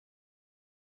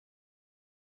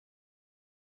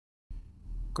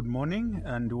Good morning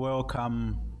and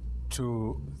welcome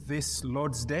to this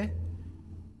Lord's Day.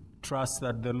 Trust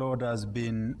that the Lord has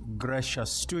been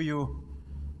gracious to you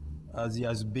as He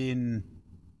has been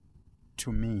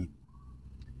to me.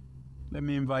 Let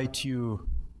me invite you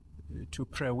to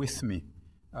pray with me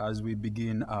as we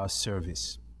begin our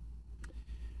service.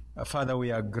 Father,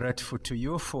 we are grateful to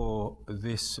you for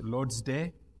this Lord's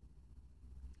Day.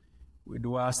 We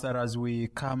do ask that as we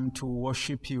come to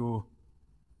worship you,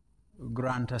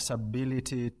 grant us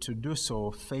ability to do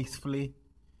so faithfully,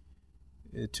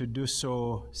 to do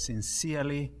so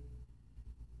sincerely,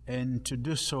 and to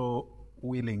do so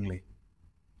willingly.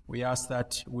 We ask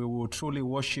that we will truly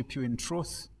worship you in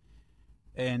truth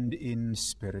and in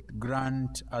spirit.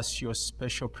 Grant us your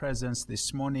special presence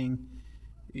this morning,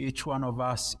 each one of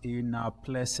us in our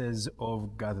places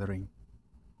of gathering.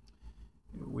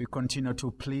 We continue to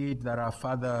plead that our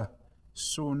Father,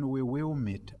 soon we will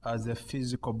meet as a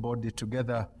physical body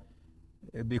together,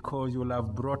 because you will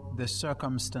have brought the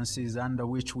circumstances under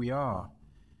which we are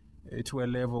to a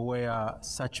level where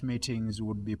such meetings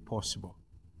would be possible.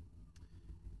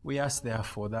 We ask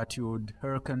therefore that you would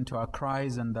hearken to our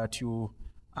cries and that you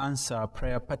answer our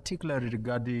prayer, particularly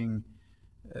regarding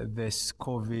this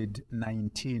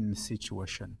COVID-19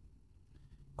 situation.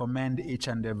 Commend each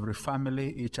and every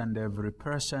family, each and every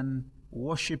person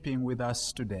worshiping with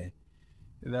us today,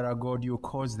 that our God, you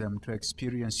cause them to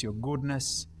experience your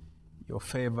goodness, your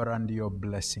favor, and your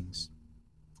blessings.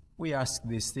 We ask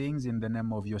these things in the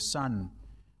name of your Son,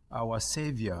 our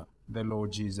Savior, the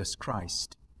Lord Jesus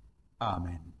Christ.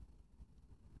 Amen.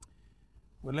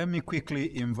 Well, let me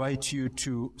quickly invite you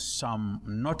to some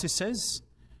notices,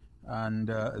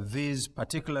 and these,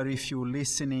 particularly if you're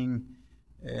listening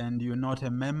and you're not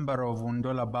a member of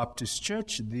Ndola Baptist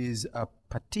Church, these are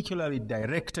particularly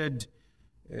directed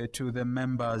to the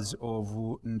members of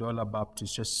Ndola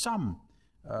Baptist Church, some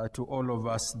to all of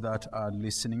us that are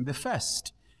listening. The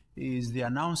first is the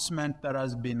announcement that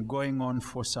has been going on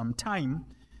for some time,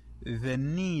 the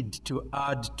need to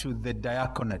add to the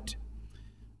diaconate.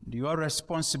 Your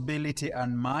responsibility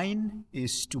and mine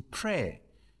is to pray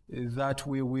that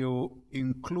we will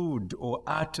include or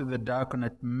add to the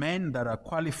diaconate men that are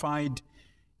qualified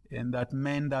and that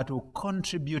men that will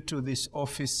contribute to this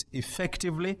office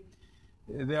effectively.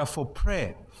 Therefore,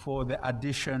 pray for the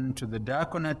addition to the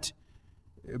diaconate,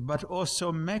 but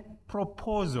also make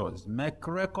proposals, make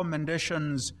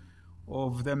recommendations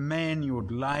of the men you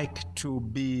would like to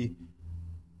be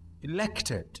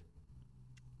elected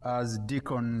as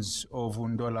deacons of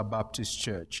Ndola Baptist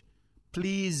Church.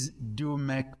 Please do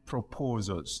make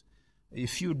proposals.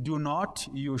 If you do not,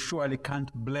 you surely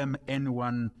can't blame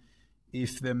anyone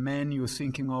if the men you're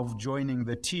thinking of joining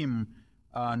the team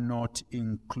are not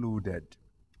included.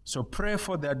 So pray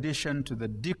for the addition to the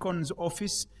deacon's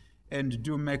office and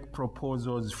do make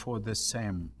proposals for the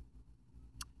same.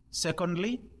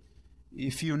 Secondly,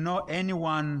 if you know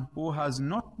anyone who has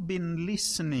not been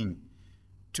listening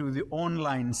to the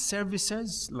online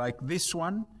services like this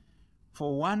one,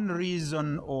 for one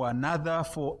reason or another,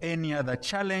 for any other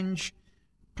challenge,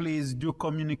 please do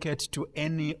communicate to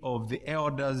any of the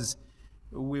elders.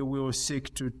 We will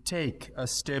seek to take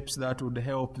steps that would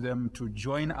help them to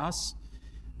join us.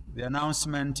 The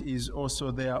announcement is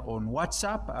also there on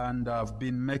WhatsApp, and I've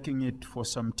been making it for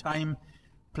some time.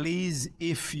 Please,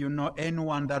 if you know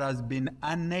anyone that has been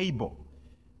unable,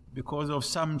 because of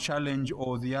some challenge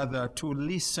or the other, to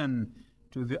listen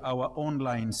to our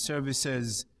online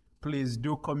services, please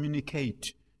do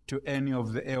communicate to any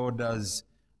of the elders,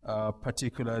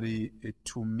 particularly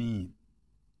to me.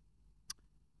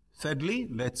 Thirdly,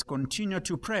 let's continue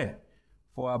to pray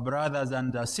for our brothers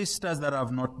and our sisters that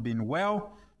have not been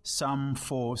well, some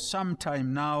for some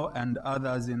time now and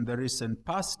others in the recent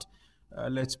past.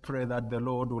 Let's pray that the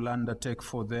Lord will undertake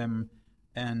for them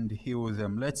and heal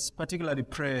them. Let's particularly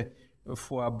pray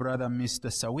for our brother Mr.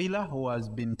 Sawila, who has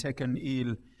been taken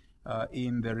ill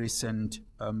in the recent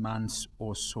months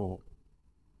or so.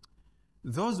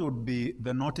 Those would be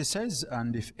the notices,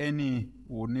 and if any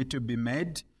would need to be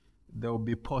made, they will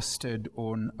be posted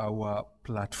on our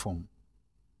platform.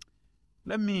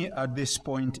 Let me at this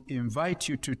point invite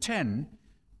you to turn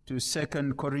to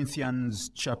 2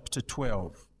 Corinthians chapter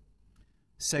 12.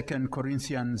 2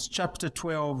 Corinthians chapter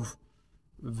 12,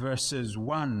 verses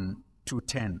 1 to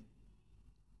 10.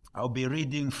 I'll be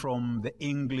reading from the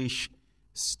English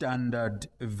Standard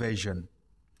Version.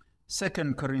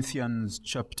 2 Corinthians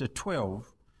chapter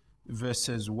 12,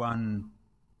 verses 1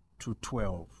 to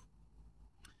 12.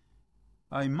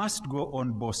 I must go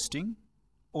on boasting.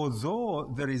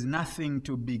 Although there is nothing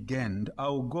to be gained, I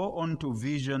will go on to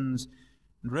visions,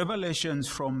 revelations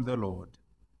from the Lord.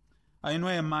 I know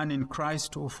a man in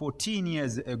Christ who 14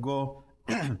 years ago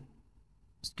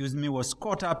was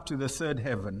caught up to the third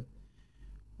heaven.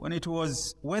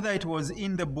 Whether it was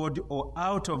in the body or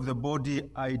out of the body,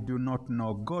 I do not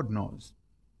know. God knows.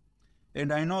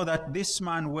 And I know that this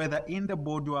man, whether in the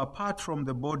body or apart from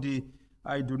the body,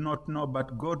 I do not know,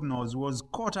 but God knows, was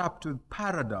caught up to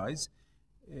paradise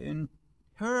and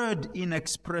heard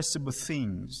inexpressible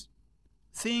things,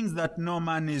 things that no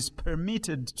man is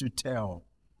permitted to tell.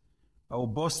 I will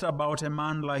boast about a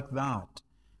man like that,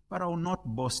 but I will not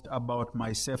boast about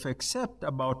myself except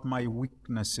about my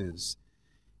weaknesses.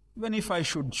 Even if I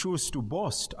should choose to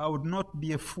boast, I would not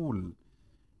be a fool,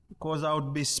 because I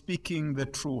would be speaking the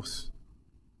truth.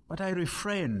 But I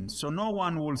refrain, so no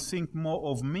one will think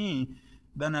more of me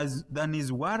than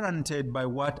is warranted by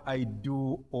what I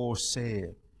do or say,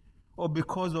 or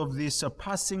because of these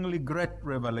surpassingly great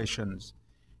revelations.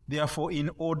 Therefore, in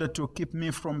order to keep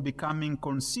me from becoming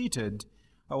conceited,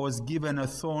 I was given a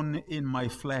thorn in my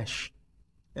flesh,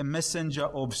 a messenger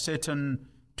of Satan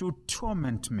to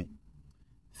torment me.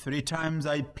 3 times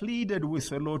I pleaded with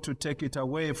the Lord to take it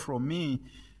away from me,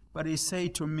 but he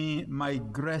said to me, my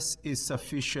grace is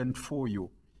sufficient for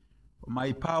you.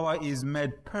 My power is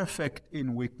made perfect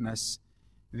in weakness.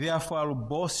 Therefore I'll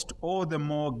boast all the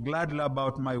more gladly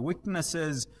about my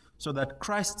weaknesses, so that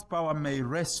Christ's power may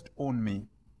rest on me.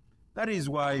 That is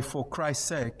why, for Christ's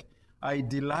sake, I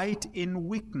delight in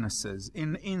weaknesses,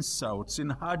 in insults,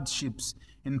 in hardships,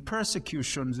 in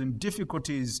persecutions, in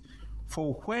difficulties.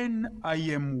 For when I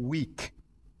am weak,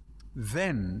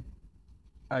 then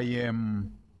I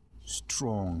am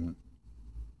strong.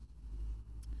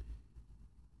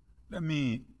 Let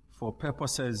me, for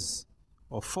purposes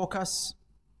of focus,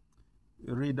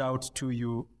 read out to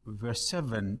you verse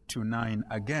 7 to 9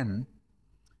 again,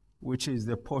 which is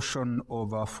the portion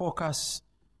of our focus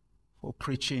for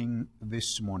preaching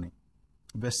this morning.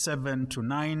 Verse 7 to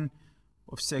 9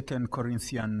 of 2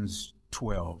 Corinthians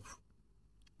 12.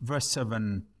 Verse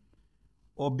 7,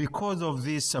 or because of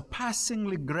these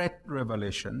surpassingly great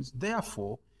revelations,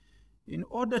 therefore, in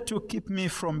order to keep me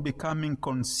from becoming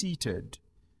conceited,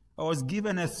 I was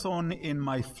given a thorn in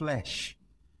my flesh,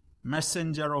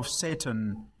 messenger of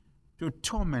Satan, to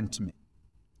torment me.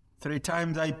 3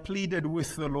 times I pleaded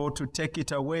with the Lord to take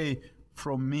it away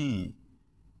from me.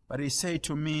 But he said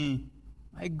to me,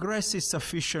 my grace is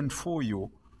sufficient for you,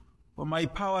 for my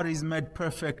power is made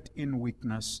perfect in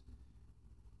weakness.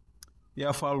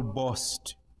 Therefore I'll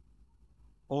boast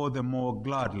all the more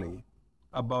gladly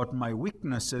about my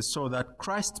weaknesses, so that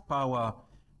Christ's power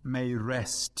may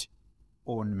rest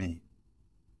on me.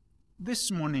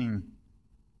 This morning,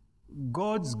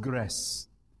 God's grace,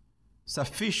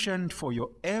 sufficient for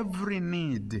your every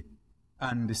need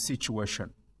and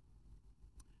situation.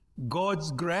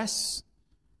 God's grace,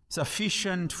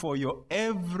 sufficient for your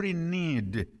every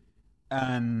need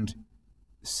and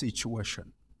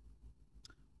situation.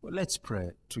 Well, let's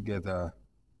pray together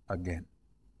again.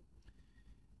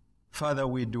 Father,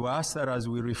 we do ask that as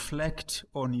we reflect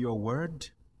on your word,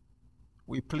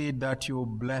 we plead that you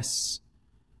bless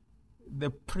the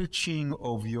preaching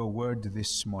of your word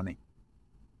this morning.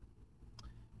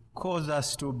 Cause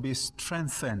us to be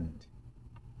strengthened,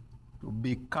 to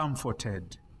be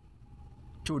comforted,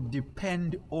 to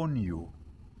depend on you,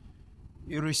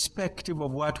 irrespective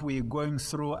of what we're going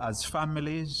through as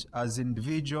families, as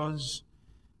individuals,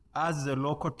 as the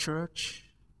local church,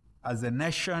 as a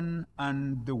nation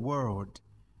and the world.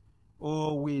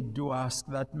 Oh, we do ask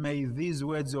that may these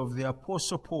words of the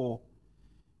Apostle Paul,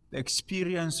 the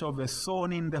experience of a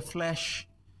thorn in the flesh,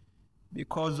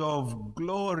 because of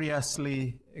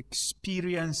gloriously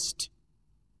experienced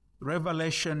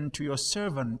revelation to your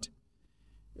servant,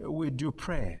 we do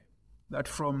pray that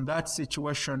from that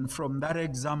situation, from that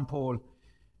example,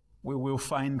 we will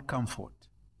find comfort,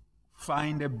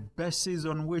 find a basis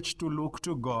on which to look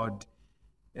to God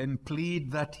and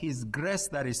plead that his grace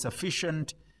that is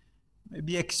sufficient may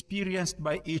be experienced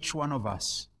by each one of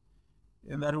us,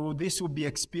 and that this will be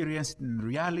experienced in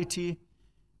reality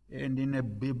and in a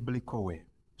biblical way.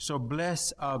 So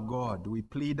bless our God. We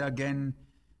plead again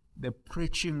the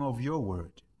preaching of your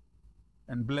word,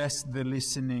 and bless the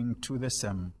listening to the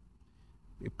same.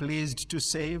 Be pleased to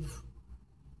save,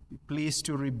 be pleased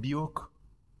to rebuke,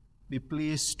 be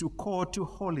pleased to call to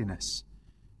holiness,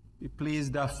 be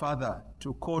pleased, our Father,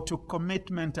 to call to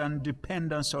commitment and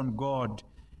dependence on God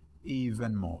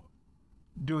even more.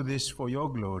 Do this for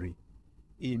your glory.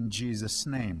 In Jesus'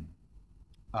 name,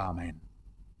 amen.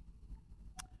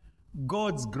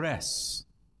 God's grace,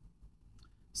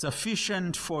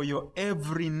 sufficient for your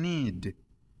every need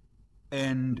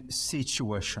and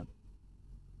situation.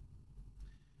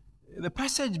 The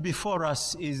passage before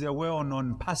us is a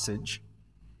well-known passage.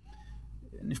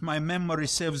 And if my memory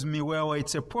serves me well,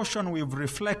 it's a portion we've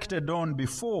reflected on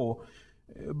before,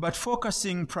 but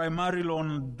focusing primarily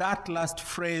on that last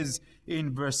phrase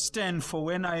in verse 10, "For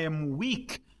when I am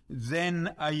weak,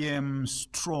 then I am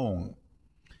strong."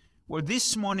 Well,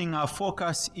 this morning our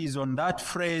focus is on that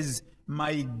phrase,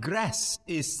 "My grace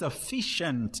is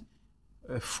sufficient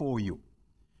for you."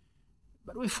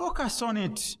 But we focus on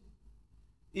it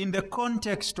in the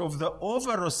context of the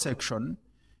overall section,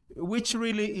 which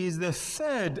really is the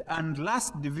third and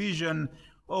last division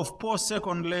of Paul's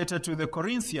second letter to the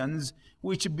Corinthians,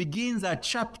 which begins at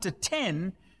chapter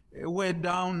 10, way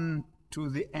down to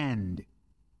the end.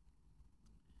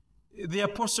 The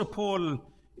Apostle Paul,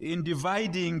 in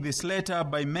dividing this letter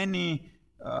by many,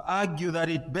 argue that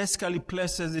it basically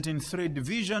places it in three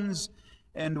divisions,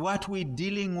 and what we're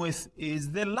dealing with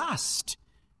is the last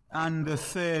and the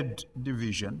third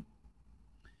division.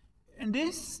 And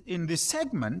in this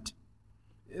segment,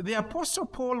 the Apostle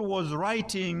Paul was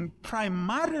writing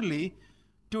primarily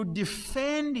to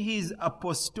defend his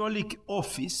apostolic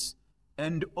office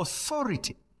and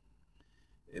authority,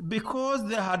 because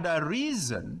they had a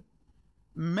reason.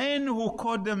 Men who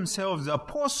called themselves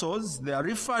apostles, they are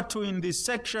referred to in this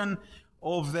section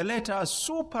of the letter as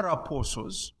super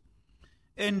apostles,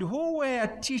 and who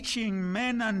were teaching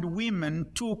men and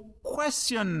women to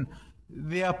question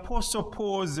the Apostle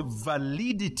Paul's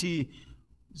validity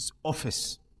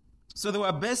office. So they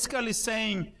were basically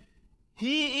saying,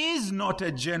 he is not a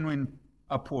genuine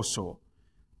apostle.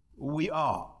 We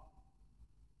are.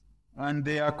 And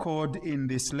they are called in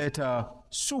this letter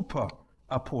super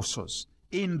apostles.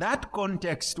 In that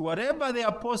context, whatever the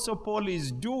Apostle Paul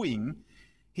is doing,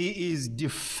 he is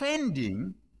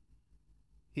defending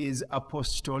his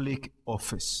apostolic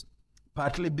office,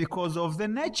 partly because of the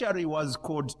nature he was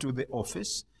called to the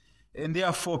office, and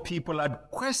therefore people had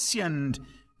questioned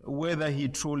whether he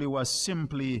truly was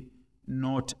simply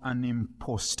not an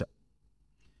impostor.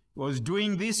 He was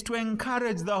doing this to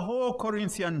encourage the whole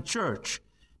Corinthian church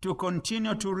to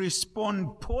continue to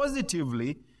respond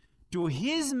positively to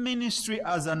his ministry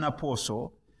as an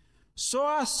apostle, so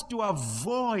as to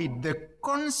avoid the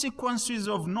consequences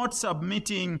of not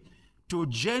submitting to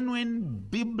genuine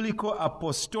biblical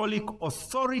apostolic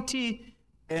authority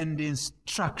and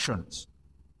instructions.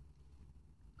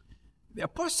 The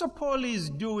Apostle Paul is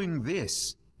doing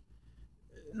this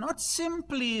not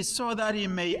simply so that he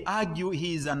may argue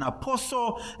he is an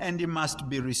apostle and he must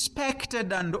be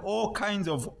respected and all kinds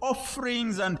of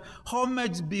offerings and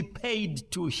homage be paid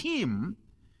to him,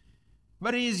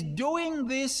 but he is doing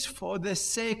this for the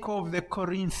sake of the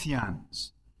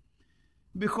Corinthians.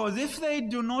 Because if they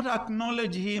do not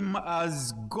acknowledge him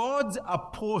as God's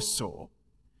apostle,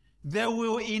 they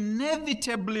will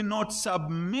inevitably not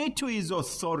submit to his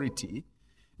authority.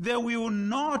 They will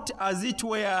not, as it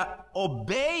were,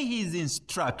 obey his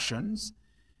instructions.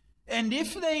 And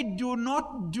if they do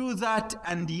not do that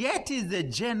and yet is a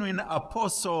genuine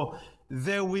apostle,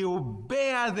 they will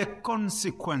bear the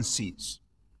consequences.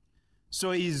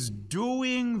 So he's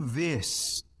doing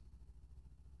this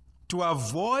to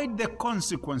avoid the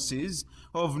consequences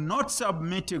of not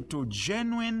submitting to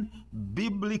genuine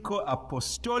biblical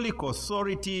apostolic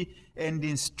authority and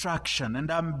instruction. And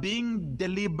I'm being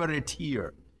deliberate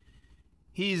here.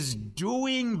 He's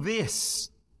doing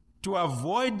this to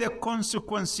avoid the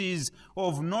consequences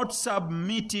of not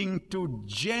submitting to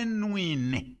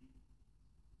genuine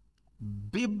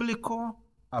biblical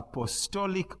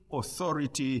apostolic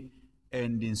authority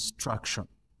and instruction.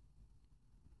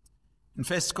 In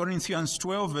 1 Corinthians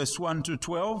 12, verse 1 to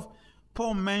 12,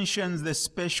 Paul mentions the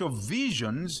special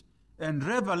visions and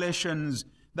revelations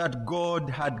that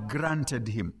God had granted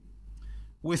him,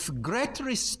 with great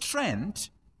restraint,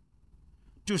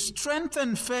 to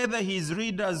strengthen further his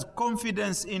readers'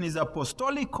 confidence in his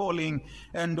apostolic calling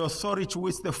and authority,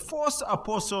 which the false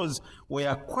apostles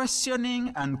were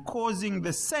questioning and causing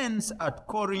the saints at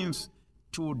Corinth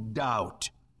to doubt.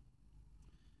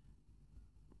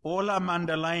 All I'm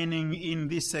underlining in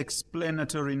this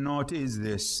explanatory note is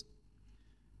this: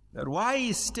 that while he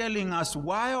is telling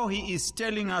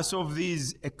us of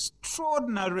these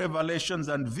extraordinary revelations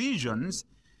and visions,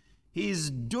 he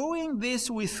is doing this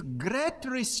with great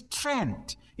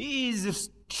restraint. He is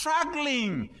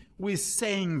struggling with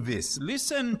saying this.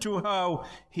 Listen to how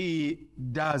he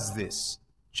does this.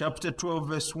 Chapter 12,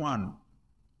 verse 1.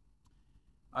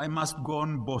 I must go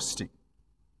on boasting,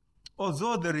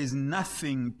 although there is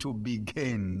nothing to be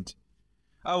gained.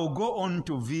 I will go on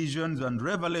to visions and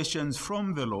revelations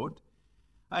from the Lord.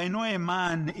 I know a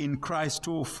man in Christ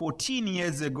who 14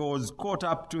 years ago was caught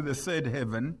up to the third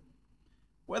heaven.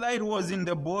 Whether it was in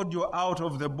the body or out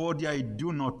of the body, I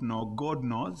do not know. God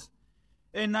knows.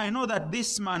 And I know that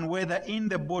this man, whether in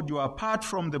the body or apart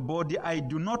from the body, I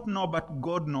do not know, but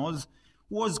God knows,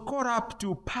 was caught up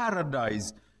to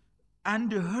paradise and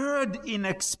heard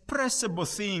inexpressible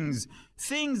things,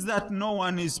 things that no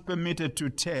one is permitted to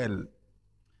tell.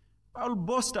 I'll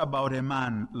boast about a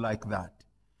man like that.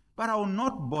 But I will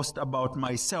not boast about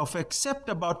myself except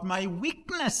about my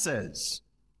weaknesses.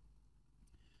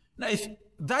 Now, if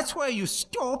that's where you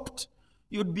stopped,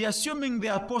 you'd be assuming the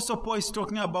Apostle Paul is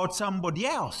talking about somebody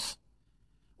else.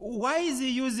 Why is he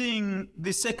using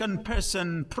the second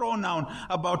person pronoun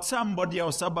about somebody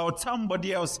else,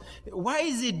 Why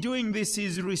is he doing this?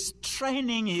 He's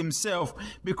restraining himself,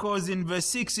 because in verse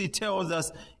 6 he tells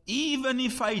us, even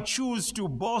if I choose to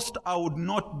boast, I would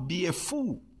not be a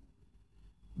fool,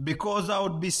 because I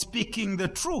would be speaking the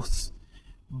truth.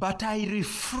 But I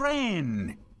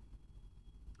refrain,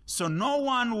 so no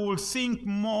one will think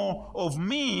more of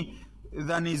me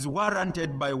than is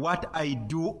warranted by what I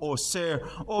do or say,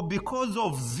 or because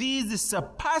of these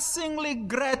surpassingly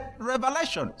great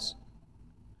revelations.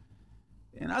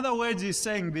 In other words, he's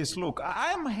saying this, look,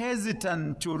 I'm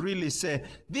hesitant to really say,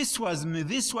 this was me,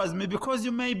 because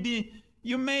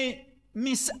you may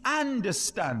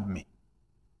misunderstand me.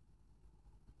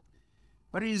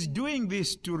 But he's doing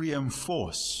this to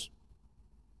reinforce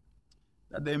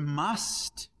that they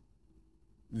must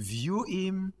view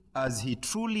him as he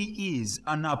truly is,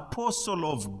 an apostle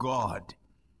of God.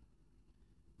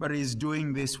 But he's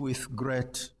doing this with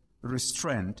great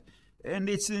restraint. And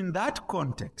it's in that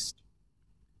context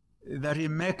that he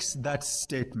makes that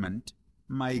statement,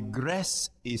 my grace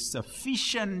is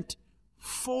sufficient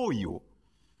for you,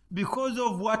 because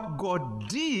of what God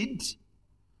did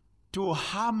to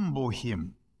humble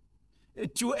him,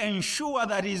 to ensure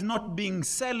that he's not being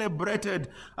celebrated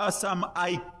as some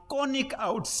iconic,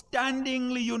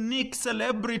 outstandingly unique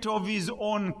celebrity of his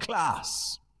own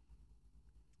class.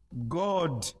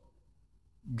 God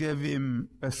gave him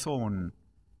a thorn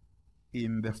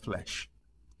in the flesh.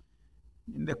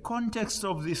 In the context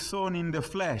of the thorn in the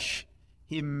flesh,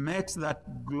 he met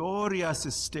that glorious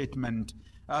statement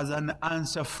as an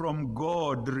answer from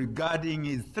God regarding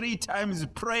his 3 times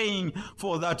praying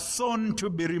for that thorn to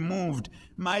be removed.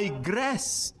 My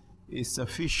grace is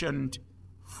sufficient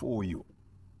for you.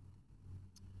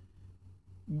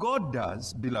 God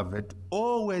does, beloved,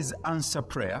 always answer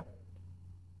prayer,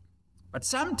 but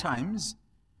sometimes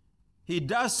he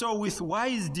does so with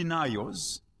wise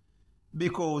denials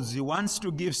because he wants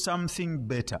to give something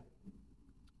better,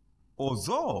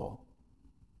 although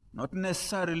not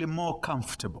necessarily more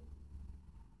comfortable.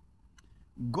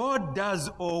 God does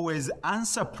always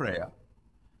answer prayer,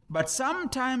 but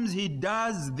sometimes he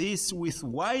does this with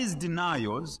wise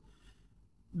denials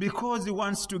because he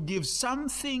wants to give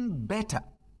something better,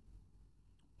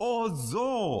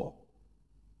 although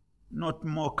not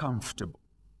more comfortable.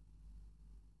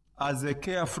 As a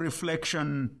careful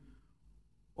reflection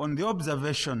on the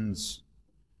observations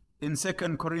in 2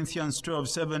 Corinthians 12,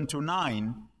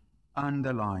 7-9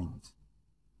 underlines.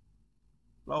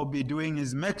 What I'll be doing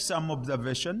is make some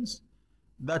observations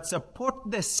that support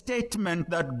the statement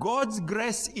that God's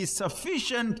grace is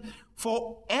sufficient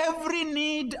for every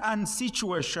need and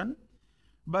situation,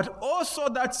 but also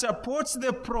that supports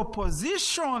the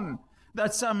proposition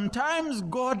that sometimes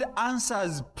God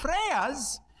answers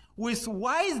prayers with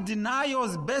wise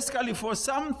denials, basically for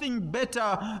something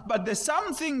better, but the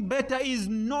something better is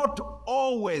not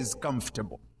always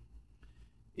comfortable.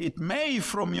 It may,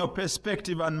 from your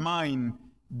perspective and mine,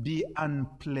 be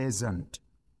unpleasant.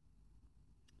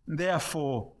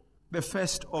 Therefore, the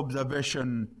first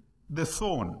observation, the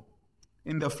thorn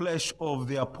in the flesh of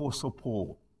the Apostle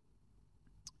Paul.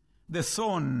 The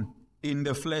thorn in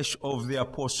the flesh of the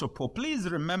Apostle Paul. Please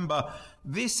remember,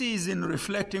 this is in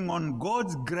reflecting on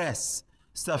God's grace,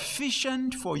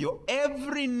 sufficient for your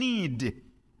every need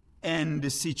and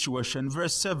situation.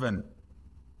 Verse 7.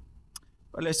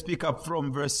 But let's pick up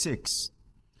from verse 6.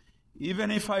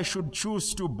 Even if I should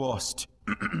choose to boast,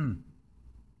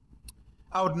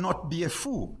 I would not be a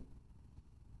fool,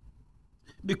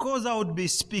 because I would be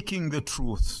speaking the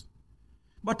truth.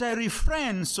 But I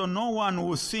refrain so no one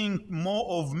will think more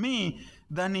of me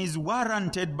than is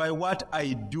warranted by what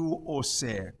I do or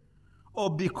say,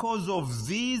 or because of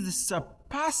these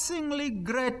surpassingly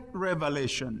great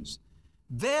revelations.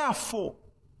 Therefore,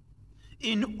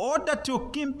 in order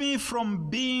to keep me from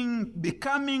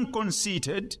becoming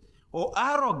conceited or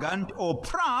arrogant or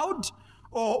proud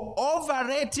or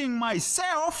overrating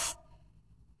myself,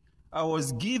 I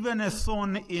was given a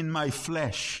thorn in my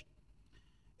flesh,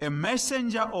 a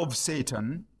messenger of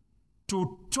Satan,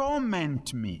 to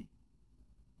torment me.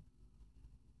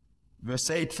 Verse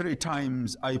 8, 3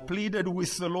 times, I pleaded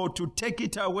with the Lord to take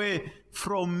it away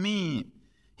from me.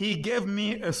 He gave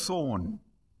me a thorn.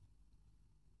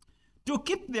 To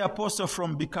keep the apostle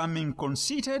from becoming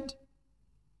conceited,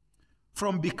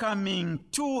 from becoming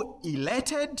too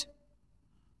elated,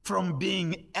 from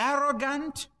being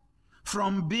arrogant,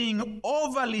 from being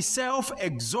overly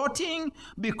self-exalting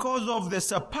because of the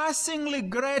surpassingly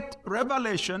great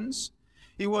revelations,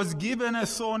 he was given a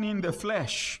thorn in the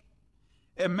flesh,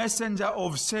 a messenger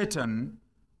of Satan,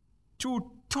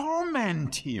 to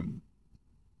torment him.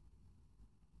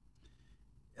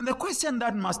 And the question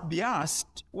that must be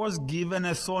asked, was given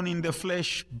a thorn in the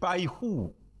flesh by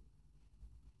who?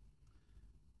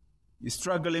 You're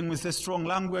struggling with a strong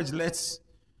language, let's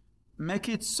make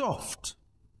it soft.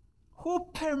 Who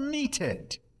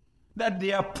permitted that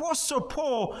the Apostle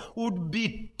Paul would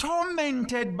be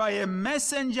tormented by a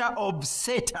messenger of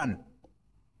Satan?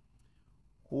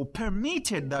 Who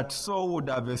permitted that Saul would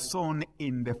have a thorn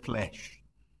in the flesh?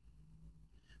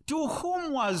 To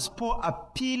whom was Paul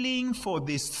appealing for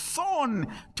this thorn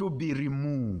to be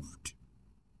removed?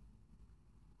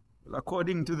 Well,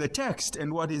 according to the text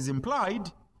and what is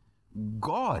implied,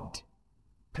 God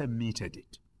permitted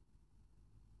it.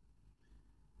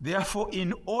 Therefore,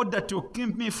 in order to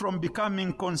keep me from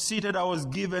becoming conceited, I was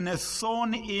given a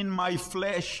thorn in my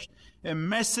flesh, a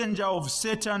messenger of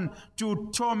Satan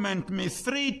to torment me.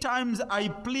 3 times I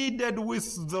pleaded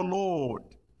with the Lord,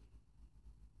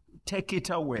 take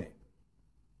it away.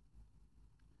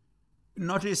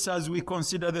 Notice as we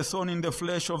consider the thorn in the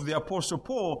flesh of the Apostle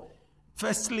Paul,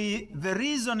 firstly, the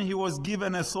reason he was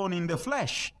given a thorn in the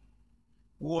flesh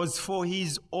was for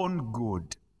his own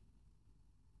good.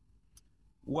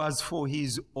 Was for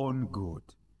his own good.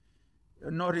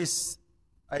 Notice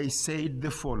I said the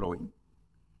following.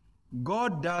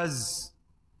 God does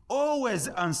always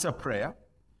answer prayer,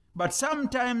 but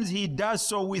sometimes he does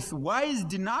so with wise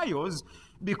denials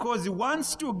because he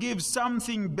wants to give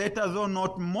something better, though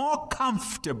not more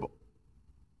comfortable.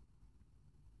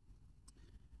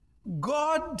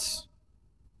 God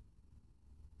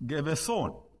gave a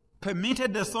thorn,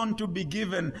 permitted the thorn to be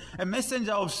given, a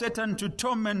messenger of Satan to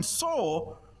torment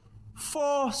Saul,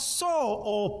 for Saul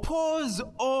or Paul's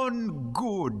own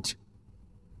good.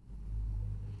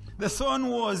 The thorn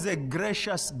was a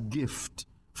gracious gift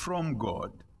from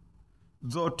God,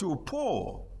 though to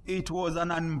Paul it was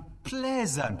an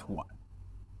unpleasant one.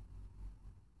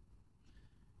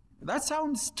 That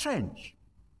sounds strange,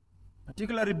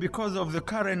 particularly because of the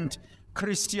current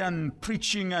Christian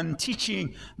preaching and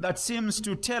teaching that seems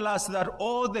to tell us that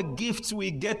all the gifts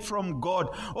we get from God,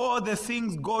 all the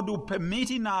things God will permit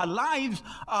in our lives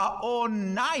are all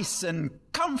nice and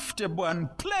comfortable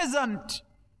and pleasant.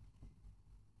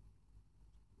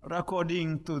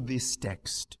 According to this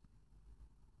text,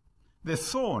 the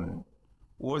thorn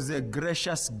was a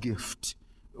gracious gift.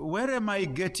 Where am I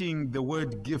getting the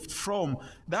word gift from?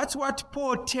 That's what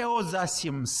Paul tells us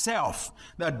himself,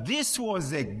 that this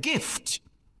was a gift.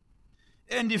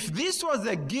 And if this was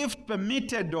a gift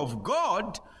permitted of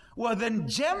God, well then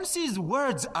James's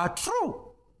words are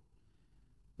true.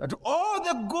 That all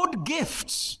the good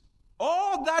gifts,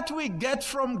 all that we get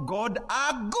from God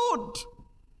are good.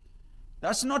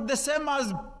 That's not the same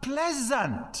as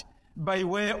pleasant by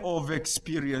way of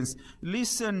experience.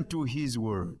 Listen to his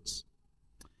words.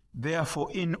 Therefore,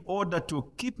 in order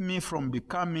to keep me from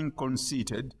becoming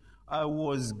conceited, I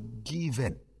was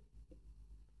given.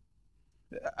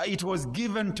 It was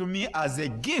given to me as a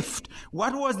gift.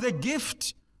 What was the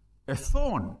gift? A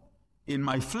thorn in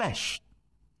my flesh.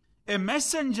 A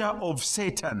messenger of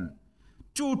Satan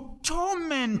to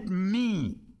torment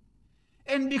me.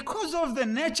 And because of the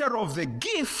nature of the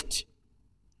gift,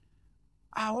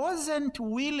 I wasn't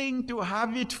willing to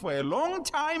have it for a long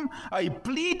time. I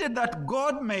pleaded that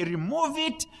God may remove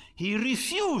it. He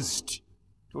refused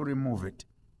to remove it.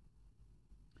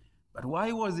 But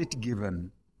why was it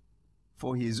given?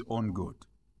 For his own good.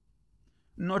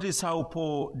 Notice how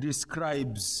Paul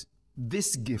describes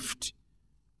this gift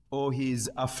or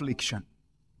his affliction.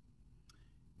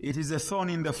 It is a thorn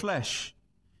in the flesh.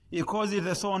 He calls it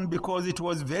a thorn because it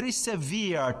was very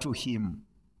severe to him.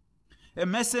 A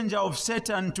messenger of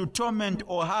Satan to torment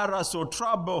or harass or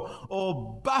trouble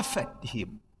or buffet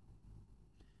him.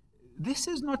 This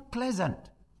is not pleasant,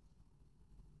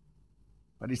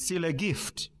 but it's still a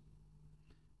gift.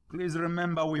 Please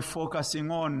remember, we're focusing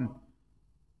on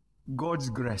God's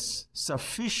grace,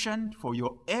 sufficient for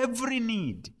your every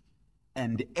need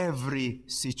and every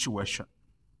situation.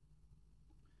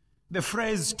 The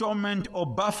phrase torment or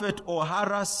buffet or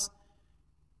harass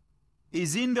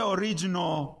is in the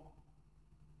original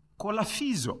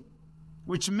Kolaphizo,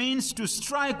 which means to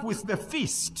strike with the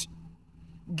fist.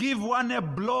 Give one a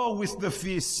blow with the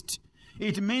fist.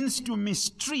 It means to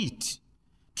mistreat.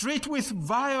 Treat with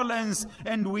violence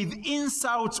and with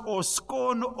insults or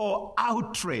scorn or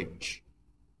outrage.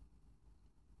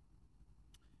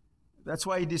 That's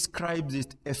why he describes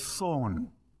it a thorn.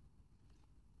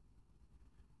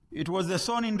 It was the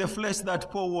thorn in the flesh that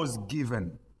Paul was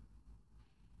given.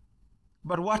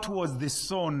 But what was this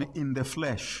thorn in the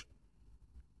flesh?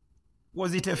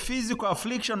 Was it a physical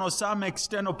affliction or some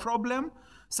external problem,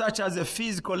 such as a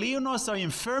physical illness or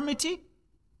infirmity?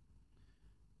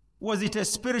 Was it a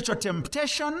spiritual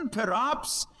temptation,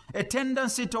 perhaps a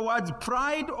tendency towards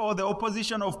pride or the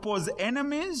opposition of Paul's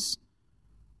enemies?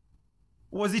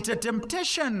 Was it a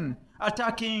temptation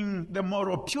attacking the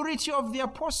moral purity of the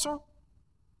apostle?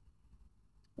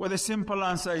 Well, the simple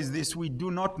answer is this: we do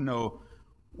not know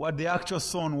what the actual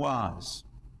thorn was.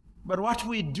 But what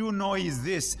we do know is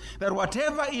this, that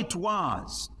whatever it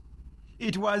was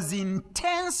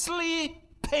intensely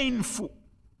painful,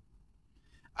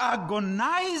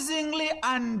 agonizingly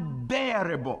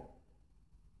unbearable,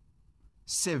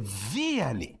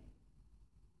 severely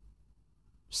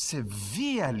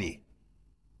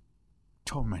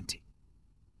tormenting.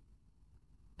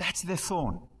 That's the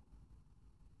thorn.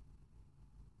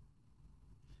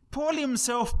 Paul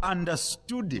himself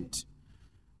understood it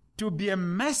to be a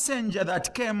messenger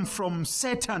that came from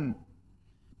Satan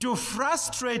to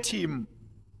frustrate him.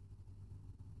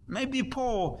 Maybe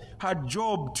Paul had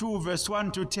Job 2 verse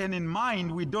 1 to 10 in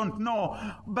mind, we don't know,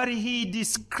 but he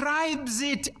describes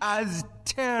it as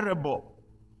terrible.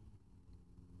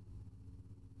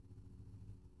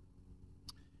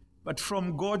 But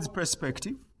from God's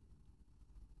perspective,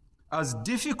 as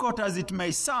difficult as it may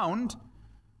sound,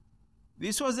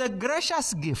 this was a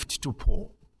gracious gift to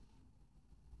Paul.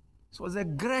 This was a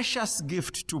gracious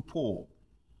gift to Paul.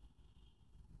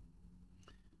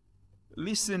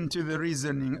 Listen to the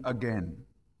reasoning again.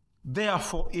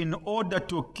 Therefore, in order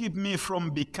to keep me from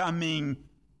becoming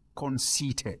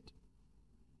conceited,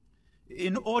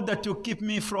 in order to keep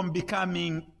me from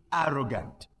becoming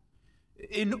arrogant,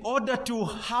 in order to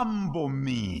humble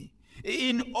me,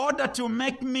 in order to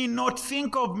make me not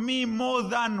think of me more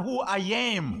than who I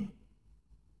am,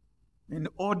 in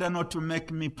order not to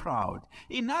make me proud.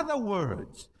 In other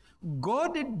words,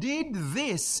 God did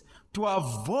this to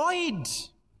avoid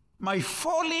my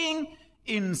falling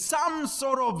in some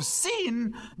sort of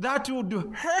sin that would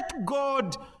hurt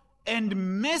God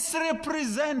and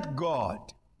misrepresent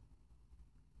God.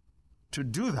 To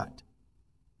do that,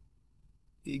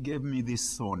 he gave me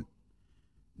this thorn.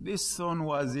 This thorn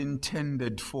was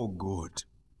intended for good.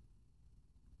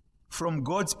 From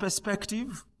God's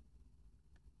perspective,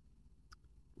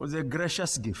 was a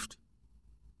gracious gift.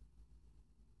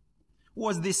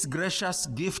 Was this gracious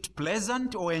gift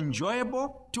pleasant or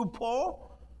enjoyable to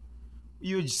Paul?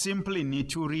 You simply need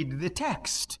to read the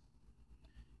text.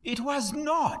 It was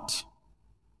not.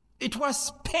 It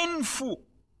was painful.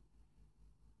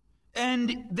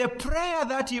 And the prayer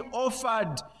that he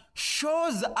offered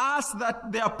shows us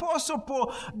that the Apostle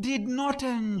Paul did not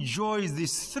enjoy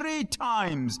this. 3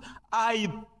 times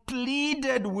I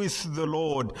pleaded with the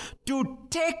Lord to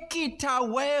take it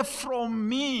away from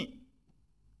me.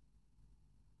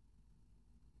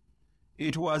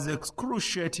 It was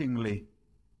excruciatingly,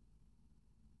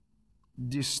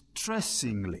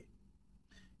 distressingly,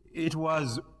 it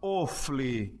was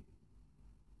awfully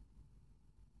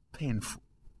painful.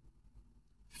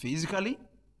 Physically,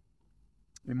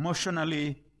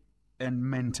 emotionally, and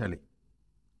mentally.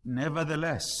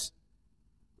 Nevertheless,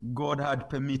 God had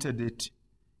permitted it,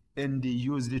 and he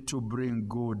used it to bring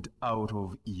good out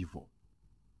of evil.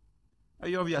 Are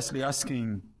you obviously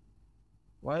asking,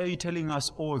 why are you telling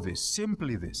us all this?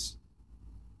 Simply this.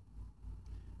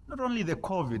 Not only the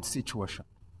COVID situation.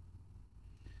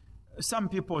 Some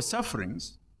people's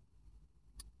sufferings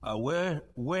were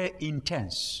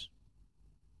intense.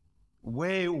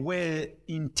 Way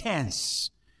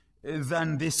intense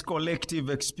than this collective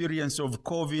experience of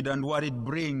COVID and what it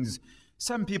brings.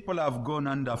 Some people have gone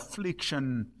under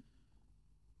affliction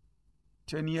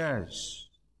 10 years,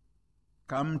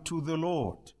 come to the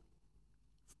Lord,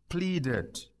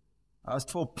 pleaded, asked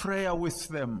for prayer with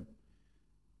them.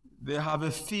 They have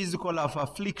a physical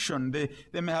affliction. They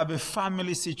may have a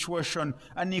family situation,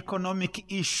 an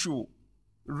economic issue,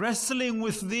 wrestling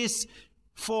with this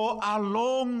for a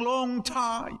long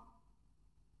time.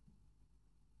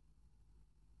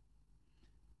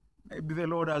 Maybe the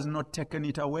Lord has not taken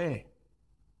it away.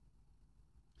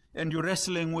 And you're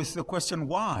wrestling with the question,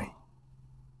 why?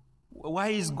 Why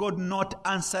is God not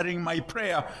answering my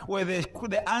prayer? Well,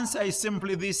 the answer is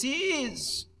simply this: He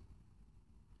is.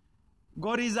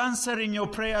 God is answering your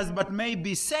prayers, but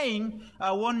maybe saying,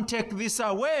 I won't take this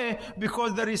away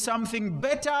because there is something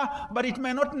better, but it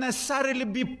may not necessarily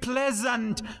be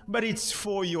pleasant, but it's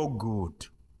for your good.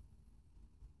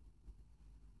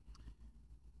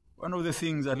 One of the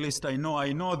things, at least I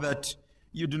know that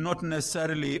you do not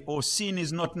necessarily, or sin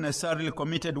is not necessarily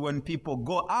committed when people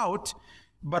go out,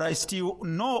 but I still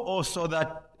know also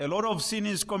that a lot of sin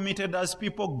is committed as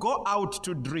people go out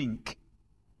to drink.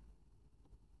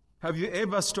 Have you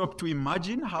ever stopped to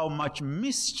imagine how much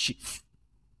mischief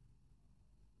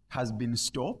has been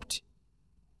stopped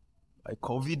by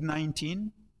COVID-19?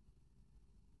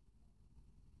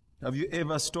 Have you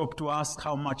ever stopped to ask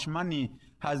how much money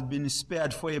has been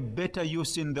spared for a better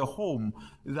use in the home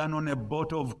than on a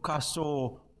boat of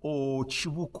Kaso or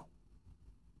Chibuku?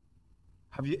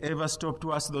 Have you ever stopped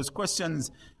to ask those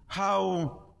questions?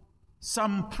 How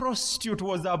some prostitute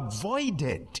was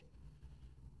avoided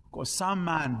because some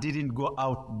man didn't go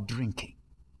out drinking.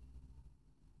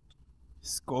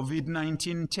 Is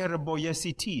COVID-19 terrible? Yes,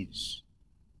 it is.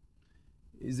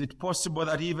 Is it possible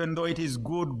that even though it is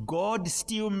good, God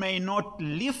still may not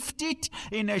lift it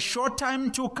in a short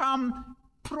time to come?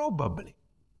 Probably.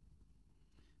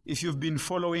 If you've been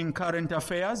following current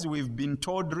affairs, we've been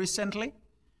told recently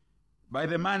by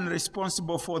the man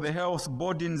responsible for the health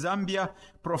board in Zambia,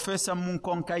 Professor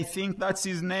Munkonka, I think that's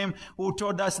his name, who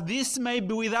told us this may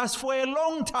be with us for a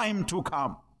long time to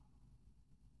come.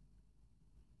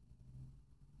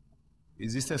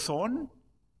 Is this a thorn?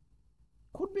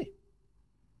 Could be.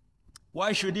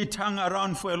 Why should it hang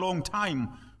around for a long time?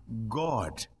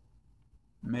 God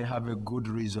may have a good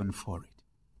reason for it.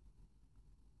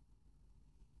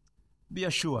 Be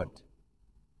assured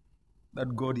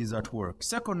that God is at work.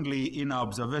 Secondly, in our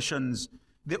observations,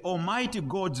 the Almighty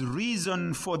God's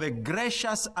reason for the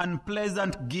gracious and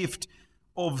pleasant gift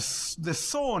of the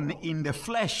thorn in the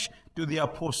flesh to the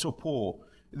Apostle Paul.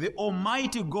 The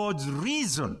Almighty God's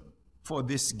reason for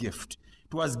this gift.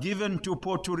 It was given to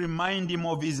Paul to remind him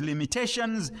of his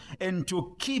limitations and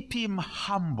to keep him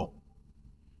humble.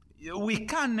 We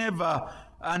can never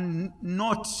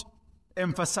not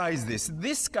emphasize this.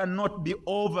 This cannot be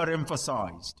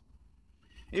overemphasized.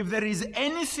 If there is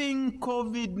anything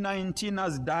COVID-19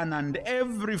 has done, and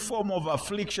every form of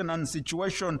affliction and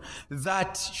situation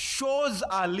that shows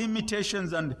our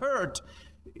limitations and hurt,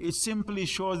 it simply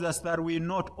shows us that we're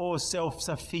not all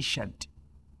self-sufficient.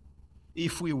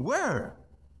 If we were,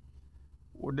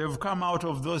 we would have come out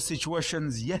of those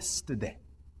situations yesterday.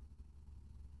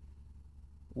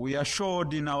 We are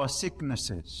showed in our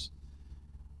sicknesses,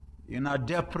 in our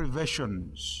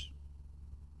deprivations,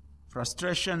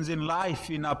 frustrations in life,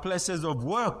 in our places of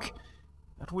work,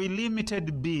 that we're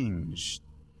limited beings.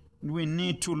 We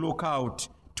need to look out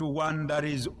to one that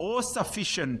is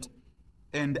all-sufficient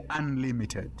and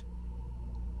unlimited.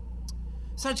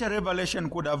 Such a revelation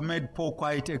could have made Paul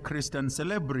quite a Christian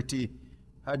celebrity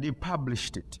had he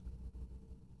published it.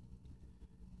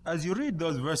 As you read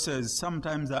those verses,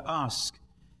 sometimes I ask,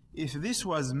 if this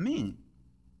was me,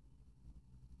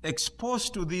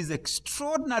 exposed to these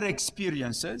extraordinary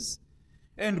experiences,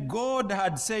 and God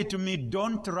had said to me,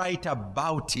 don't write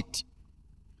about it,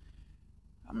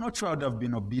 I'm not sure I would have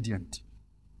been obedient.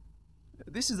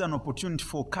 This is an opportunity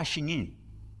for cashing in.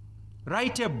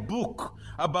 Write a book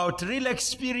about real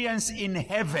experience in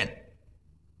heaven,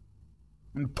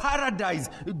 in paradise.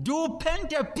 Do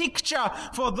paint a picture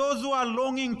for those who are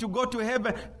longing to go to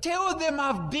heaven. Tell them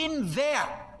I've been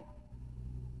there.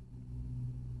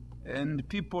 And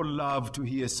people love to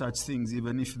hear such things,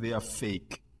 even if they are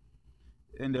fake,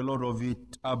 and a lot of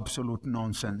it absolute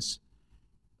nonsense.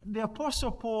 The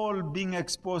Apostle Paul being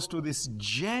exposed to this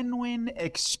genuine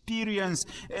experience,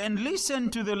 and listen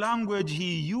to the language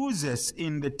he uses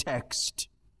in the text.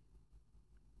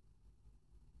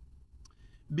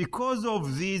 Because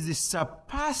of these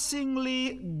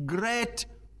surpassingly great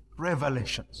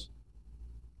revelations.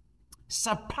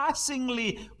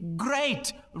 Surpassingly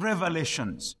great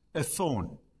revelations. A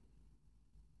thorn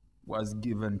was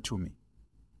given to me.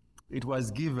 It was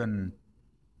given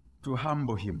to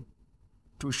humble him,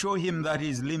 to show him that he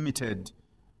is limited,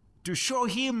 to show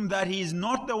him that he is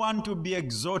not the one to be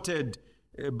exalted,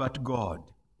 but God.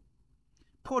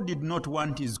 Paul did not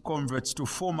want his converts to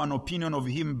form an opinion of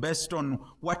him based on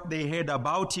what they heard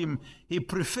about him. He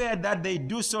preferred that they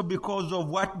do so because of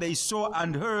what they saw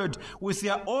and heard with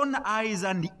their own eyes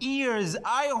and ears.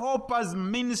 I hope as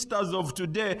ministers of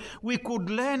today, we could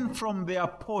learn from the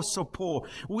Apostle Paul.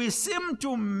 We seem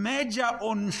to major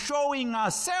on showing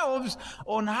ourselves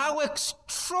on how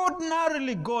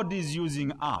extraordinarily God is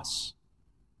using us,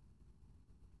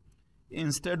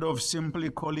 instead of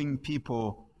simply calling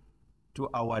people to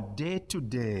our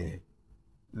day-to-day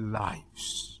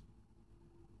lives.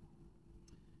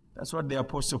 That's what the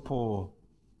Apostle Paul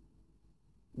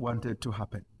wanted to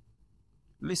happen.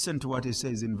 Listen to what he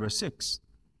says in verse 6.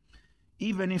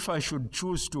 Even if I should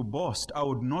choose to boast, I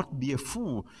would not be a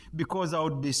fool, because I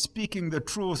would be speaking the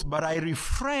truth, but I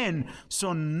refrain,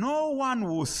 so no one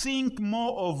will think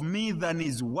more of me than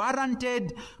is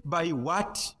warranted by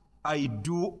what I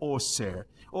do or say,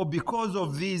 or because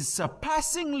of these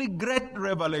surpassingly great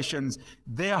revelations,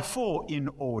 therefore in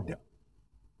order.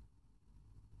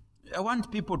 I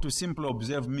want people to simply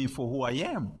observe me for who I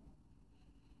am,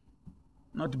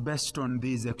 not based on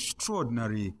these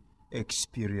extraordinary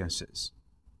experiences.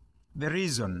 The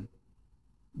reason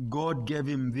God gave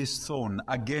him this thorn,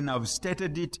 again I've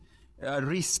stated it,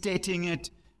 restating it,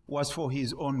 was for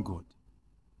his own good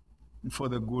and for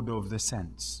the good of the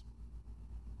saints.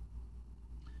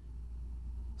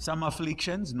 Some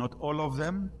afflictions, not all of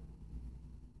them,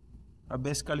 are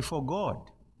basically for God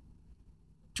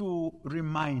to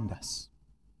remind us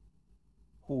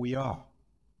who we are.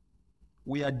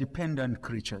 We are dependent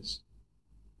creatures.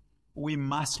 We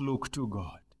must look to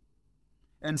God.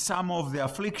 And some of the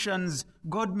afflictions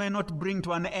God may not bring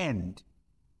to an end,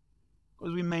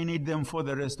 because we may need them for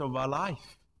the rest of our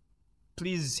life.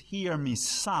 Please hear me,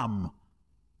 some,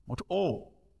 not all.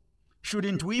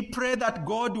 Shouldn't we pray that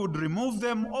God would remove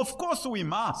them? Of course we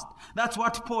must. That's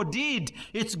what Paul did.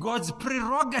 It's God's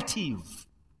prerogative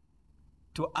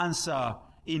to answer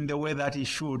in the way that he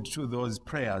should to those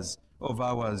prayers of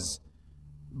ours.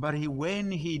 But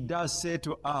when he does say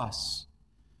to us,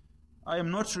 I am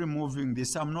not removing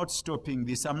this, I'm not stopping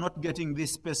this, I'm not getting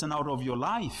this person out of your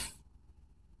life,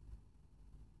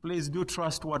 please do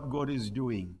trust what God is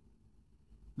doing,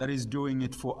 that is doing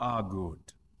it for our good.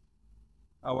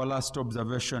 Our last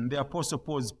observation, the Apostle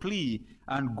Paul's plea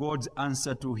and God's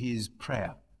answer to his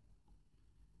prayer.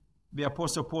 The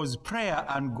Apostle Paul's prayer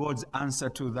and God's answer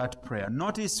to that prayer.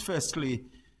 Notice firstly,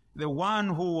 the one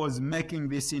who was making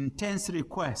this intense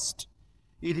request.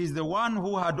 It is the one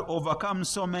who had overcome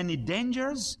so many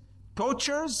dangers,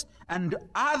 tortures, and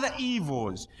other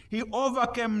evils. He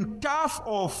overcame tough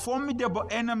or formidable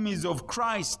enemies of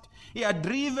Christ. He had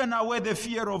driven away the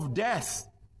fear of death.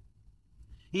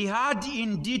 He had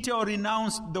in detail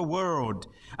renounced the world,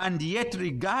 and yet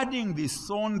regarding this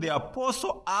thorn, the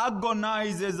apostle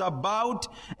agonizes about,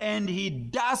 and he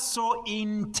does so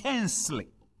intensely.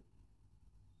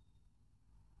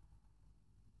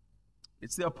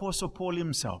 It's the Apostle Paul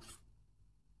himself,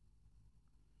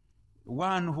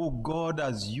 one who God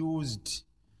has used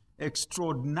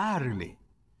extraordinarily.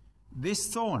 This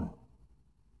thorn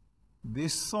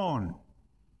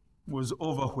was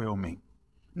overwhelming.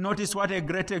 Notice what a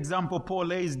great example Paul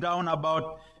lays down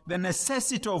about the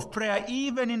necessity of prayer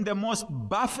even in the most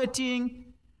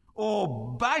buffeting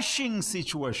or bashing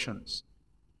situations.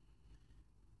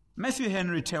 Matthew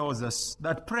Henry tells us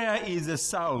that prayer is a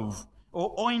salve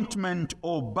or ointment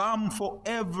or balm for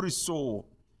every soul,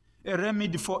 a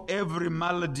remedy for every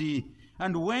malady.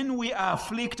 And when we are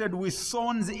afflicted with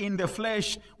thorns in the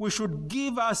flesh, we should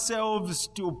give ourselves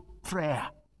to prayer.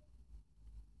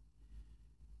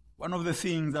 One of the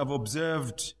things I've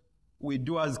observed we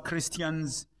do as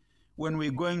Christians when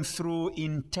we're going through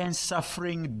intense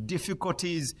suffering,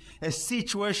 difficulties, a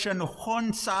situation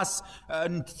haunts us,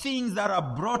 and things that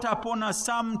are brought upon us,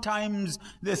 sometimes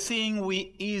the thing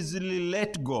we easily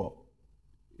let go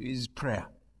is prayer.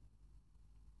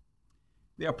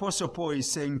 The Apostle Paul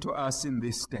is saying to us in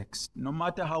this text, no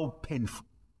matter how painful,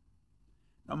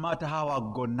 no matter how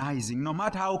agonizing, no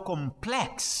matter how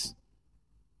complex,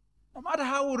 no matter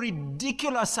how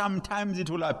ridiculous sometimes it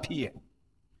will appear,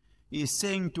 he's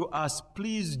saying to us,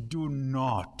 please do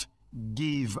not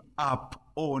give up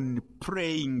on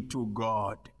praying to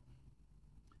God.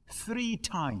 3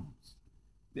 times,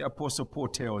 the Apostle Paul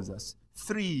tells us,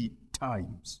 3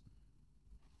 times.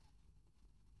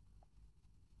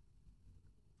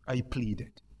 I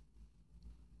pleaded.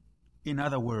 In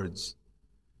other words,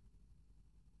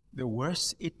 the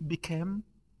worse it became,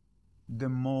 the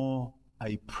more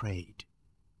I prayed.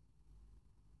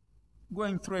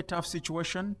 Going through a tough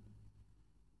situation,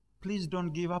 please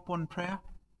don't give up on prayer.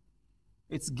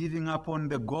 It's giving up on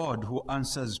the God who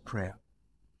answers prayer.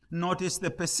 Notice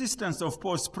the persistence of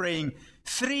Paul's praying.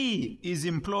 3 is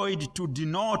employed to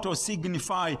denote or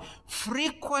signify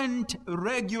frequent,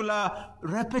 regular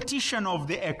repetition of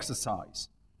the exercise.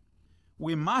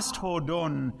 We must hold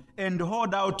on and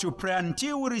hold out to pray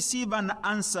until we receive an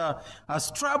answer,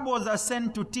 as troubles are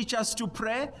sent to teach us to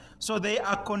pray, so they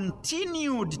are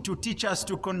continued to teach us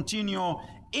to continue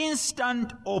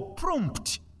instant or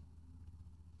prompt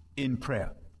in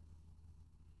prayer.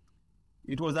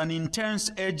 It was an intense,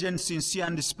 urgent, sincere,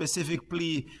 and specific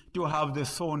plea to have the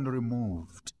thorn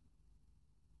removed.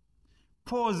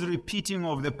 Paul's repeating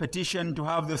of the petition to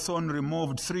have the thorn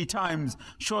removed 3 times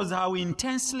shows how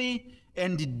intensely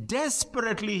and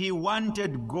desperately he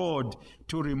wanted God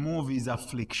to remove his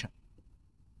affliction.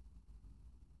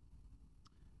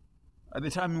 At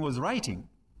the time he was writing,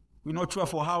 we're not sure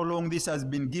for how long this has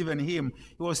been given him,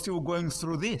 he was still going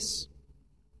through this.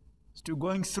 Still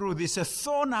going through this. A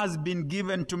thorn has been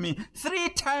given to me. 3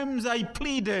 times I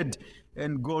pleaded,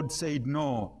 and God said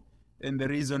no. And the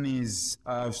reason is,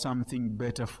 I have something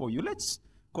better for you. Let's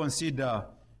consider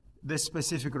the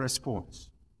specific response.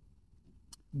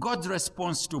 God's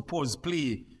response to Paul's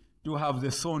plea to have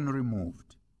the thorn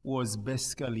removed was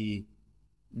basically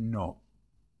no.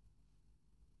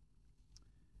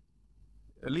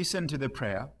 Listen to the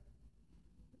prayer.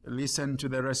 Listen to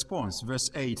the response.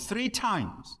 Verse 8. 3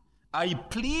 times I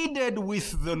pleaded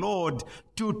with the Lord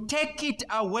to take it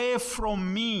away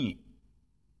from me.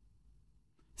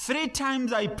 3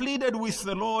 times I pleaded with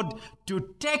the Lord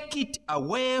to take it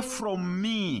away from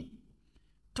me.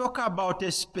 Talk about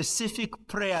a specific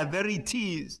prayer, there it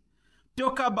is.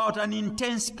 Talk about an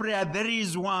intense prayer, there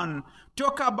is one.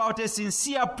 Talk about a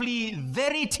sincere plea,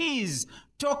 there it is.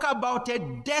 Talk about a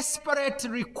desperate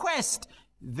request,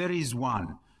 there is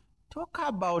one. Talk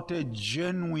about a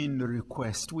genuine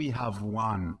request, we have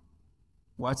one.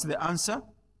 What's the answer?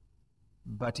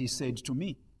 But he said to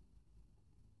me.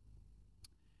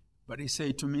 But he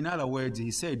said to me, in other words, he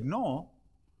said no,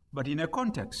 but in a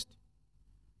context.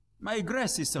 My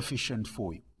grace is sufficient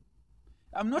for you.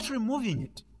 I'm not removing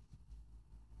it.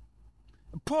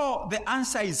 Paul, the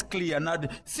answer is clear. Now,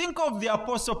 think of the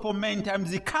Apostle Paul many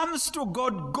times. He comes to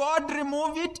God, God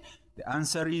remove it. The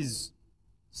answer is,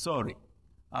 sorry,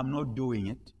 I'm not doing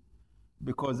it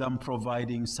because I'm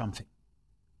providing something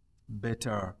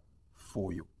better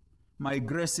for you. My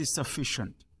grace is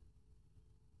sufficient.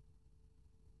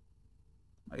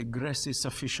 My grace is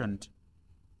sufficient.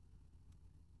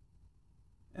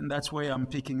 And that's where I'm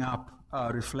picking up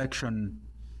our reflection.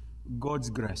 God's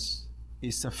grace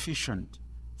is sufficient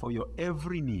for your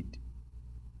every need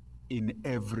in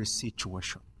every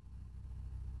situation.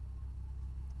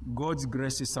 God's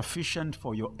grace is sufficient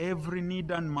for your every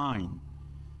need and mine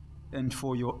and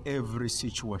for your every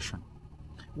situation.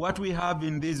 What we have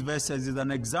in these verses is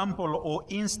an example or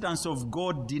instance of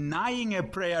God denying a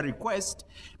prayer request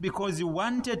because he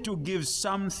wanted to give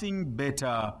something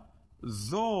better,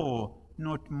 though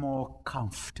not more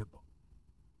comfortable.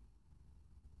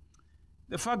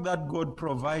 The fact that God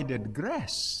provided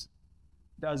grace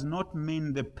does not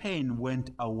mean the pain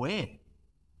went away.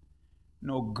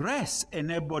 No, grace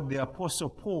enabled the Apostle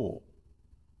Paul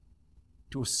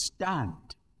to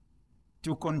stand,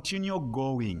 to continue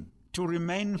going, to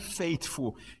remain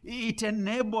faithful. It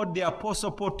enabled the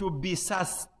Apostle Paul to be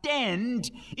sustained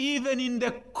even in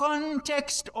the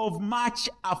context of much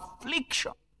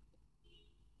affliction.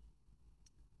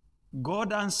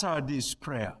 God answered his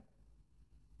prayer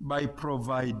by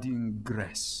providing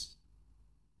grace.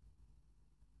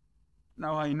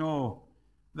 Now I know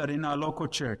that in our local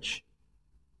church,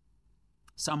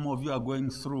 some of you are going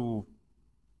through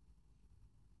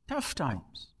tough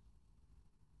times.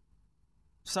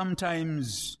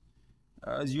 Sometimes,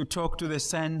 as you talk to the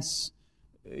saints,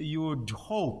 you would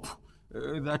hope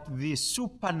that the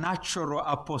supernatural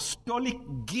apostolic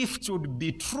gift would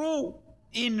be true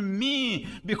in me,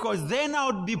 because then I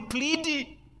would be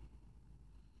pleading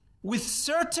with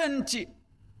certainty.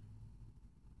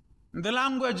 In the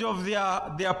language of the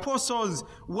apostles,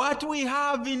 what we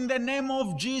have in the name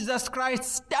of Jesus Christ,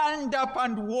 stand up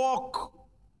and walk.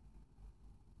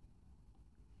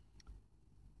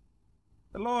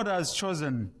 The Lord has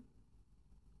chosen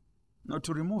not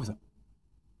to remove them.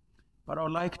 But I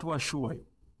would like to assure you,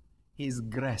 his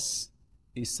grace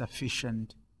is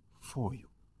sufficient for you.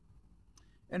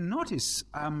 And notice,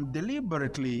 I'm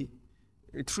deliberately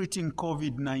treating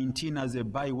COVID-19 as a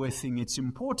byway thing. It's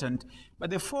important, but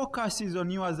the focus is on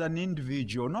you as an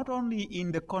individual, not only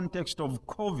in the context of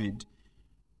COVID,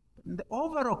 in the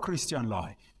overall Christian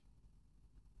life.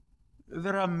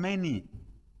 There are many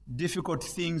difficult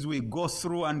things we go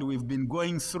through and we've been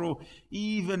going through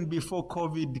even before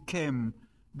COVID came,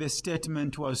 the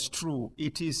statement was true.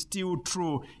 It is still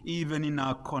true even in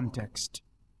our context.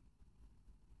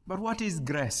 But what is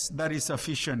grace that is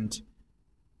sufficient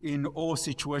in all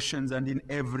situations and in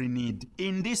every need?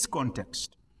 In this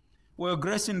context, well,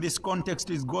 grace in this context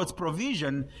is God's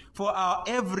provision for our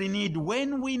every need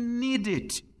when we need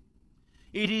it.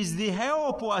 It is the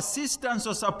help or assistance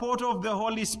or support of the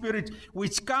Holy Spirit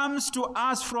which comes to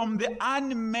us from the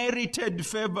unmerited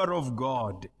favor of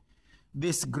God.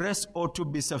 This grace ought to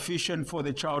be sufficient for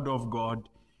the child of God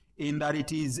in that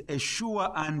it is a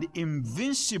sure and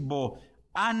invincible,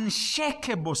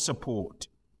 unshakable support.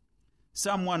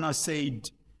 Someone has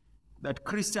said that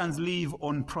Christians live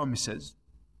on promises,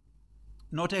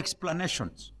 not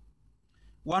explanations.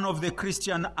 One of the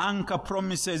Christian anchor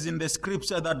promises in the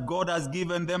scripture that God has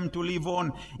given them to live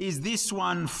on is this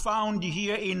one found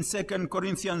here in 2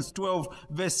 Corinthians 12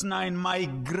 verse 9. My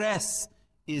grace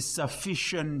is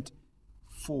sufficient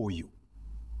for you.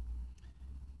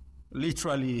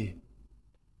 Literally,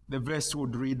 the verse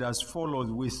would read as follows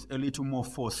with a little more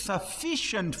force.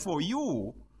 Sufficient for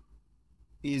you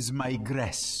is my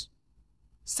grace.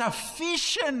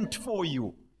 Sufficient for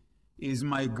you is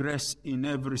my grace in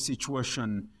every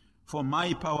situation, for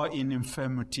my power in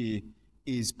infirmity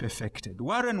is perfected.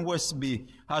 Warren Westby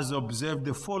has observed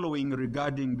the following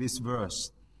regarding this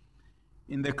verse.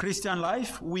 In the Christian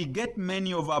life, we get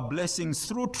many of our blessings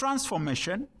through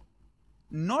transformation,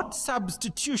 not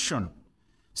substitution.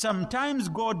 Sometimes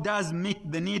God does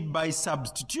meet the need by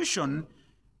substitution,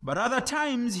 but other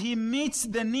times He meets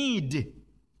the need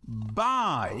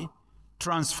by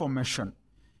transformation.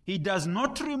 He does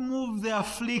not remove the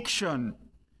affliction,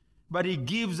 but He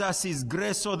gives us His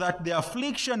grace so that the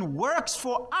affliction works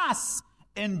for us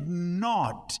and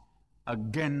not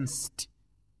against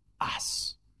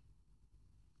us.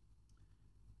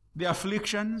 The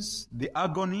afflictions, the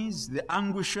agonies, the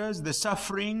anguishes, the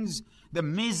sufferings, the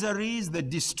miseries, the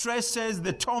distresses,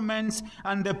 the torments,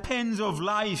 and the pains of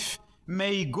life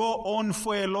may go on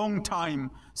for a long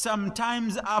time,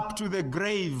 sometimes up to the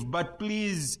grave. But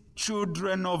please,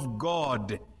 children of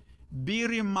God, be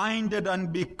reminded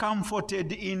and be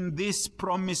comforted in this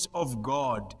promise of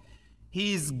God.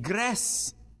 His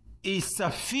grace is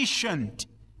sufficient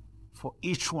for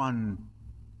each one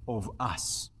of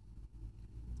us.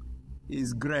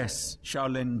 His grace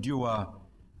shall endure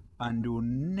and will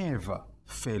never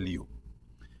fail you.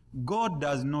 God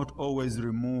does not always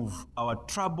remove our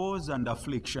troubles and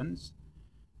afflictions,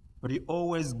 but He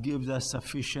always gives us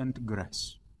sufficient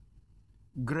grace.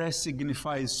 Grace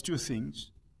signifies two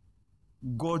things: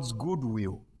 God's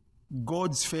goodwill,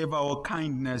 God's favor or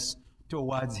kindness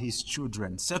towards His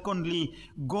children. Secondly,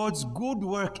 God's good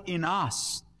work in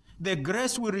us, the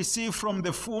grace we receive from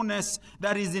the fullness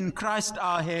that is in Christ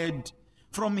our head.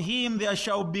 From Him there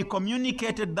shall be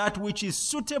communicated that which is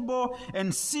suitable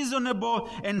and seasonable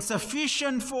and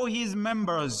sufficient for His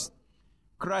members.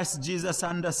 Christ Jesus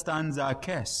understands our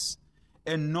case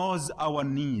and knows our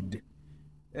need,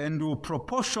 and will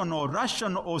proportion or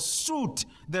ration or suit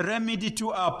the remedy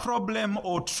to our problem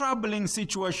or troubling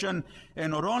situation,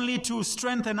 and not only to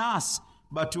strengthen us,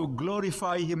 but to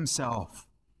glorify Himself.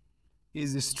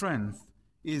 His strength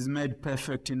is made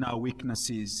perfect in our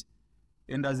weaknesses,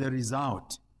 and as a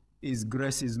result, His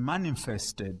grace is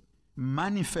manifested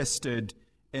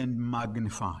and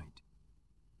magnified.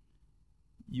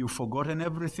 You've forgotten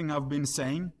everything I've been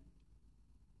saying?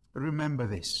 Remember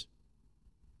this: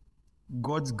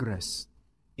 God's grace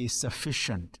is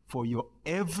sufficient for your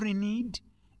every need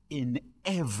in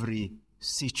every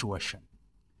situation.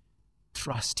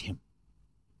 Trust Him.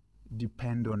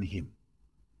 Depend on Him.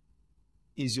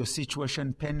 Is your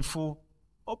situation painful?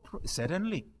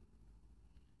 Certainly.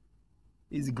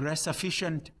 Is grace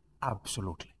sufficient?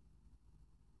 Absolutely.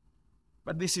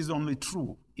 But this is only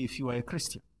true if you are a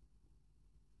Christian.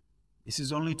 This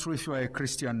is only true if you are a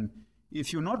Christian.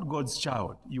 If you're not God's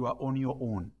child, you are on your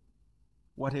own.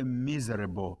 What a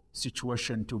miserable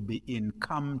situation to be in.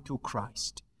 Come to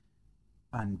Christ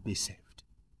and be saved.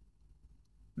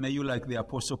 May you, like the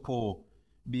Apostle Paul,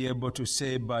 be able to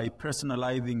say by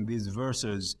personalizing these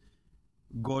verses,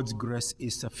 God's grace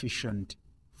is sufficient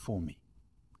for me.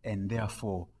 And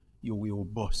therefore, you will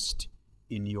boast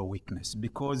in your weakness,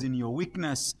 because in your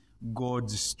weakness,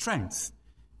 God's strength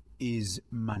is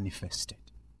manifested.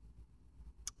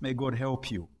 May God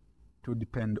help you to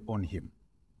depend on Him.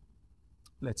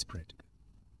 Let's pray together.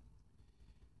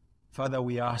 Father,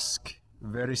 we ask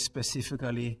very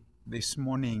specifically this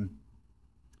morning,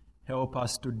 help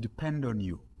us to depend on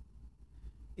You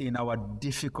in our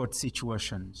difficult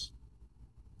situations.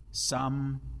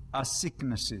 Some are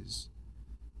sicknesses.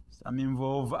 Some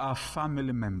involve our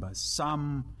family members.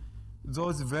 Some,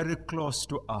 those very close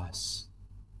to us.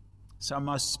 Some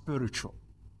are spiritual.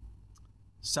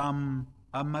 Some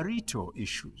are marital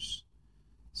issues.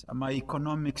 Some are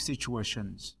economic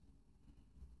situations.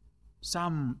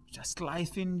 Some just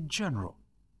life in general.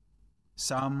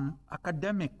 Some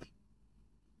academic.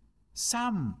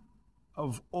 Some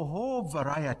of a whole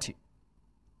variety.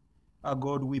 Our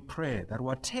God, we pray that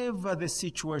whatever the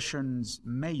situations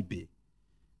may be,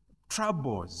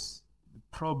 troubles,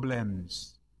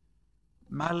 problems,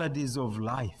 maladies of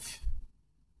life,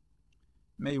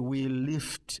 may we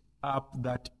lift up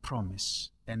that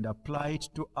promise and apply it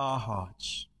to our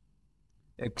hearts.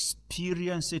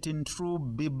 Experience it in true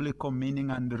biblical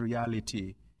meaning and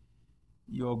reality.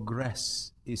 Your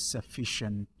grace is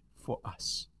sufficient for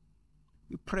us.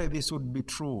 We pray this would be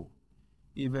true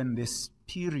even this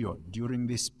period, during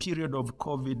this period of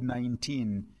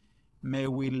COVID-19. May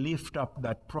we lift up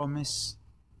that promise,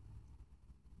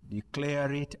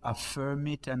 declare it, affirm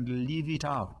it, and live it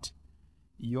out.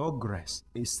 Your grace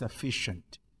is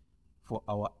sufficient for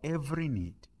our every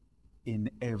need in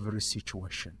every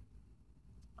situation.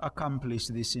 Accomplish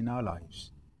this in our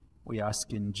lives. We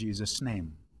ask in Jesus'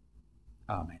 name.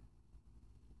 Amen.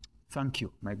 Thank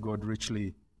you. May God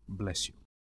richly bless you.